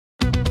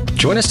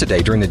Join us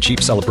today during the Jeep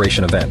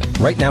Celebration event.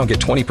 Right now, get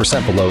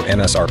 20% below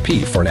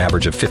MSRP for an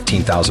average of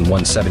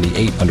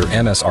 $15,178 under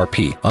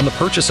MSRP on the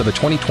purchase of a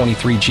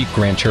 2023 Jeep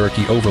Grand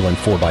Cherokee Overland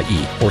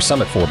 4xE or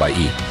Summit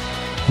 4xE.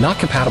 Not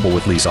compatible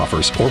with lease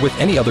offers or with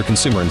any other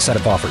consumer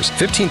incentive offers.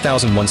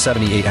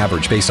 $15,178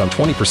 average based on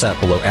 20%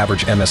 below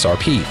average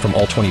MSRP from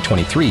all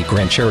 2023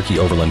 Grand Cherokee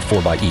Overland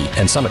 4xE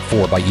and Summit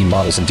 4xE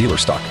models in dealer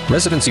stock.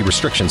 Residency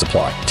restrictions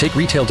apply. Take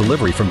retail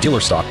delivery from dealer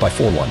stock by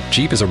 4/1.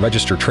 Jeep is a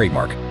registered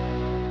trademark.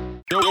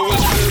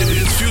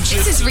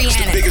 This is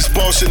Rihanna. The biggest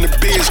boss in the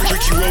biz,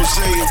 Ricky Rose.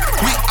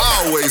 We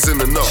always in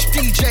the know.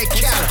 DJ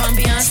Khaled. I'm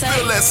Beyonce.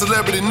 Feel that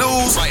celebrity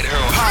news. Right here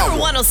on Power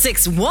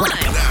 106.1.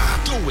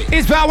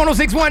 It's Power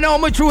 106.1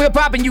 on with True Hip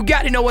Hop, and you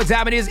got to know what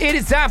time it is. It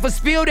is time for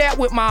Spill That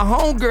with my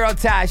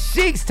homegirl, Ty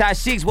Sheeks. Ty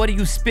Sheeks, what are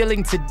you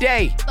spilling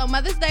today? So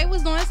Mother's Day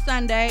was on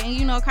Sunday, and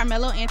you know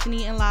Carmelo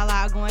Anthony and Lala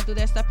are going through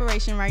their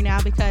separation right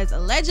now because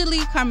allegedly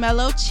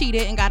Carmelo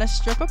cheated and got a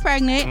stripper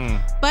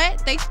pregnant.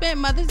 But they spent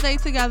Mother's Day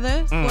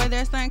together for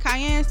their son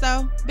Cayenne,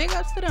 so big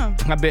ups to them.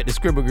 I bet the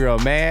stripper girl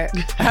mad.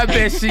 I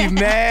bet she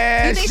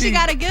mad. You think she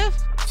got a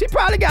gift? She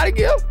probably got a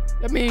gift.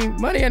 I mean,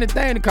 money ain't a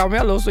thing to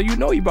Carmelo, so you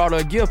know he brought her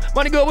a gift.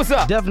 Money Good, what's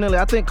up? Definitely.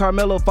 I think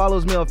Carmelo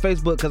follows me on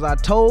Facebook because I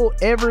told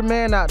every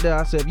man out there,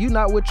 I said, if you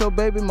not with your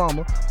baby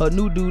mama, her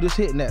new dude is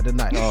hitting that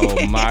tonight.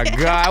 Oh, my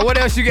God. What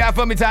else you got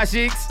for me, Ty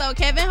Sheeks? So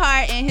Kevin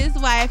Hart and his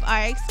wife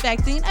are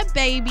expecting a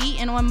baby,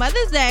 and on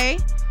Mother's Day,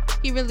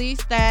 he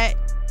released that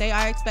they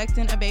are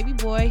expecting a baby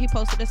boy. He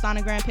posted a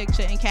sonogram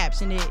picture and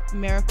captioned it,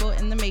 "Miracle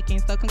in the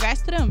Making." So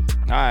congrats to them.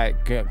 All right,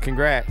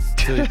 congrats.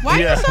 Why are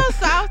you so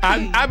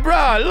salty?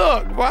 Bro,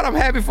 look, what I'm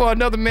happy for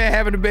another man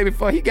having a baby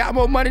for. He got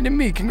more money than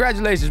me.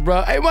 Congratulations,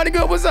 bro. Hey, Money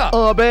Good, what's up?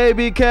 Oh,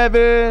 baby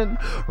Kevin.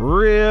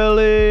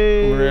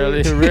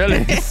 Really?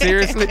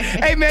 Seriously?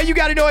 Hey, man, you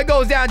got to know it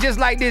goes down just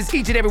like this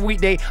each and every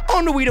weekday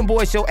on the Weed'em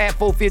Boys Show at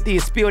 4:50.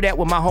 It's Spill That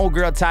with my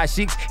homegirl, Ty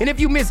Sheeks. And if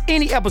you miss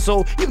any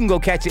episode, you can go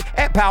catch it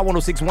at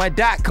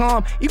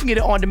power1061.com. You can get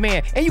it on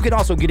demand, and you can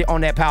also get it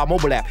on that Power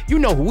mobile app. You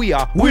know who we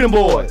are. Weed'em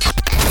Boys.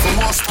 For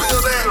more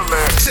Spill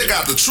That, check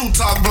out the True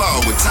Talk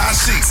blog with Ty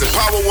Sheeks at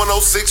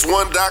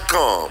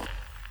power1061.com.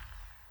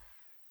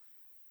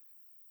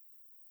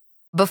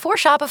 Before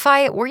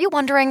Shopify, were you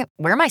wondering,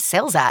 where are my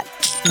sales at?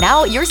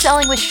 Now you're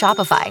selling with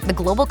Shopify, the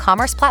global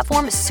commerce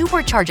platform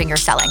supercharging your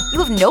selling. You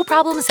have no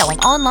problem selling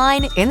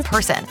online, in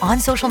person, on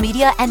social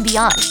media, and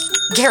beyond.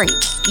 Gary,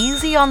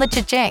 easy on the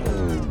cha-ching.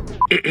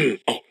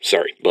 Oh,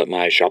 sorry, but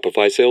my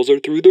Shopify sales are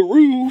through the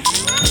roof.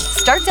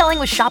 Start selling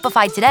with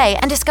Shopify today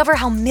and discover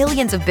how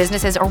millions of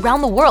businesses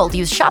around the world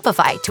use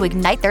Shopify to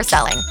ignite their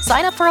selling.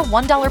 Sign up for a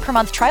 $1 per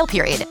month trial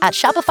period at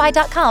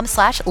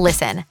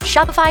shopify.com/listen.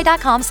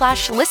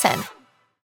 Shopify.com/listen.